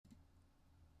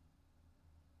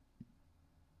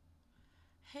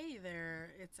Hey there,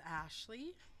 it's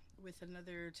Ashley with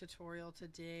another tutorial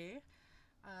today.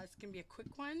 It's going to be a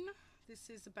quick one. This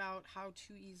is about how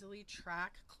to easily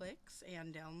track clicks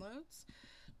and downloads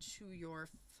to your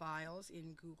files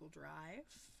in Google Drive.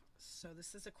 So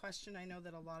this is a question I know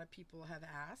that a lot of people have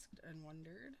asked and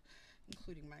wondered,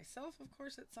 including myself, of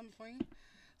course, at some point.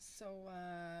 So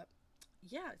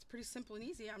yeah, it's pretty simple and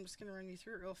easy. I'm just going to run you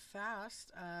through it real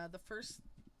fast. The first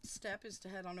step is to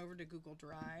head on over to Google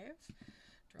Drive,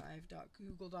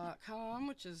 drive.google.com,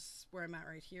 which is where I'm at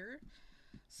right here.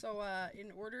 So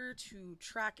in order to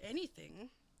track anything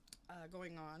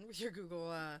going on with your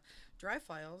Google Drive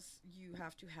files, you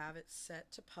have to have it set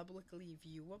to publicly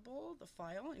viewable, the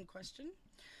file in question.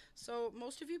 So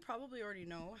most of you probably already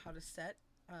know how to set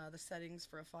the settings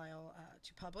for a file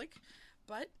to public,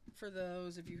 but for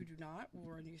those of you who do not,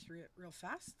 we'll run you through it real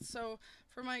fast. So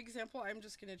for my example, I'm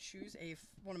just going to choose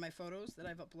one of my photos that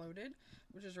I've uploaded,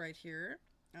 which is right here.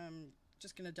 I'm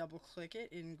just going to double click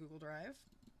it in Google Drive.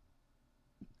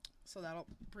 So that'll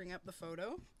bring up the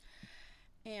photo.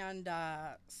 And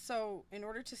so in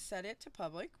order to set it to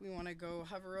public, we want to go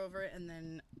hover over it, and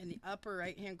then in the upper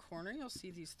right hand corner, you'll see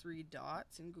these three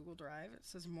dots in Google Drive. It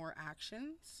says more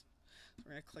actions. So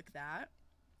we're going to click that.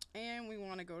 And we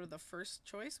want to go to the first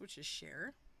choice, which is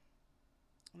share.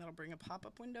 And that'll bring a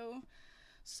pop-up window.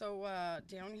 So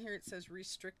down here it says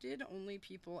restricted. Only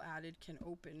people added can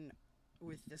open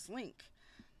with this link.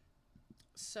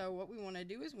 So what we want to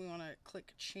do is we want to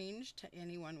click change to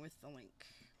anyone with the link.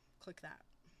 Click that.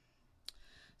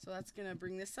 So that's going to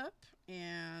bring this up,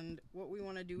 and what we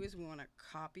want to do is we want to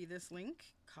copy this link.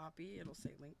 Copy, it'll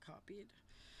say link copied.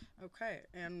 Okay,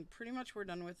 and pretty much we're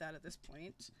done with that at this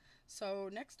point. So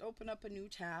next, open up a new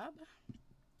tab,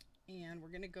 and we're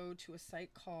going to go to a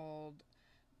site called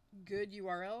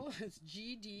gdurl. It's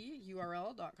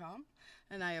gdurl.com,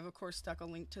 and I have of course stuck a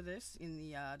link to this in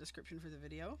the description for the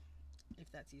video,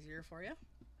 if that's easier for you.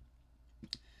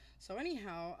 So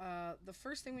anyhow, the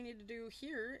first thing we need to do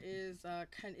here is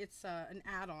it's an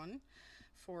add-on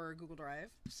for Google Drive.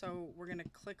 So we're going to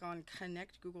click on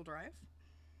Connect Google Drive.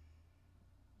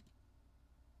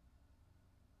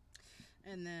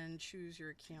 And then choose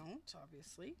your account,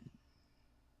 obviously.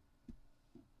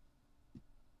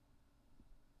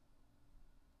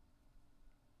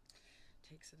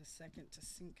 Takes it a second to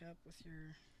sync up with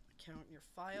your account and your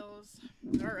files.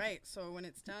 All right, so when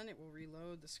it's done, it will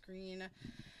reload the screen.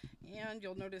 And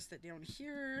you'll notice that down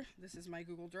here, this is my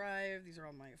Google Drive. These are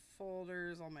all my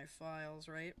folders, all my files,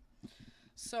 right?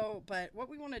 So, but what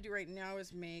we want to do right now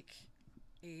is make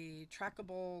a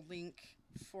trackable link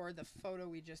for the photo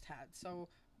we just had. So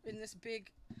in this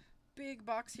big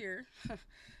box here,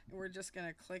 we're just going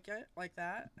to click it like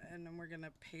that, and then we're going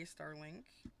to paste our link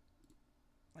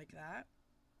like that.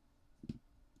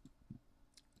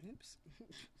 Oops,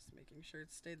 just making sure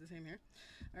it stayed the same here.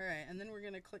 All right, and then we're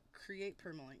going to click create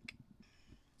permalink.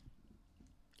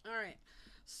 All right,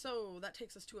 so that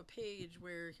takes us to a page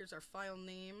where here's our file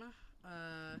name,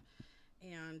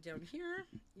 and down here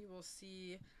you will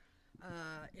see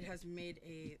it has made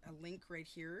a link right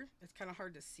here. It's kind of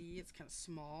hard to see, it's kind of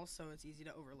small, so it's easy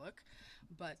to overlook,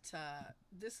 but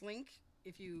this link,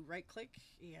 if you right click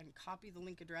and copy the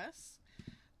link address,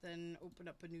 then open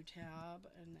up a new tab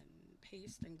and then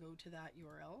paste and go to that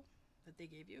URL that they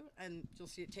gave you, and you'll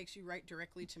see it takes you right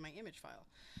directly to my image file.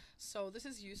 So this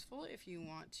is useful if you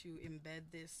want to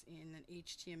embed this in an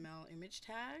HTML image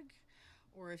tag,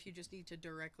 or if you just need to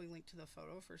directly link to the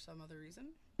photo for some other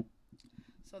reason.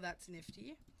 So that's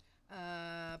nifty.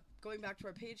 Going back to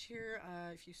our page here,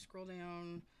 if you scroll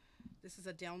down, this is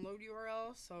a download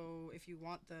URL, so if you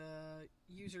want the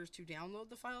users to download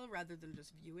the file rather than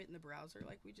just view it in the browser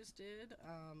like we just did,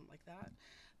 like that,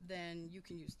 then you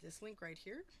can use this link right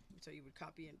here. So you would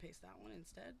copy and paste that one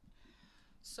instead.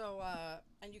 So,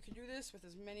 and you can do this with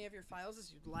as many of your files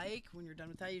as you'd like. When you're done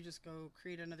with that, you just go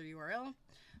create another URL.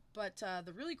 But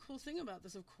the really cool thing about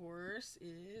this, of course,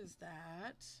 is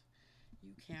that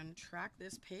you can track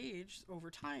this page over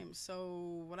time.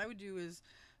 So what I would do is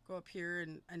go up here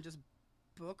and just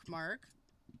bookmark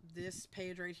this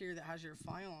page right here that has your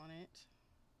file on it.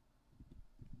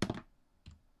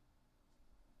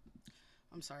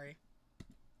 I'm sorry.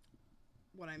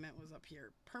 What I meant was up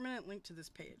here. Permanent link to this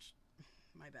page.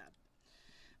 My bad.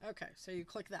 Okay, so you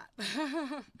click that.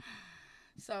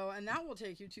 So, and that will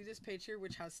take you to this page here,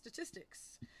 which has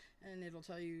statistics. And it'll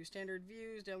tell you standard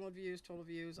views, download views, total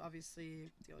views.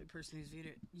 Obviously, the only person who's viewed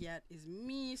it yet is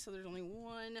me, so there's only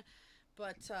one.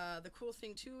 But the cool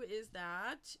thing, too, is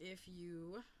that if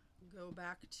you go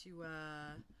back to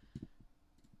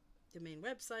the main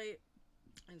website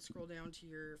and scroll down to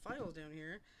your files down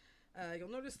here,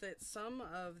 You'll notice that some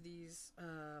of these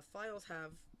files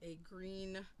have a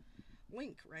green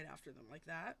link right after them like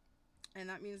that. And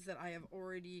that means that I have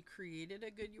already created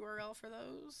a good URL for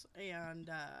those. And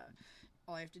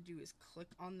all I have to do is click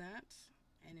on that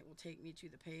and it will take me to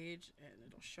the page and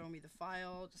it'll show me the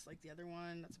file just like the other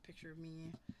one. That's a picture of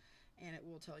me. And it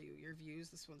will tell you your views.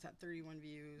 This one's had 31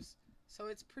 views. So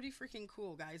it's pretty freaking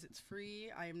cool, guys. It's free.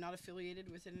 I am not affiliated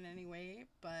with it in any way,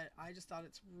 but I just thought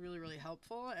it's really, really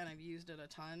helpful, and I've used it a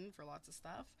ton for lots of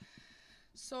stuff.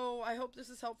 So I hope this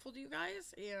is helpful to you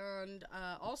guys. And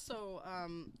also,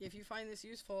 if you find this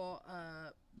useful,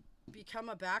 become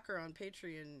a backer on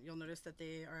Patreon. You'll notice that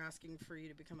they are asking for you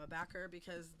to become a backer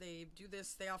because they do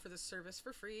this. They offer this service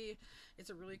for free. It's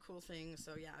a really cool thing.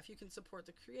 So yeah, if you can support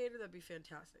the creator, that'd be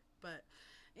fantastic. But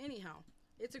anyhow,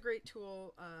 it's a great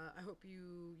tool. I hope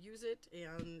you use it.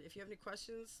 And if you have any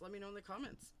questions, let me know in the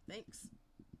comments. Thanks.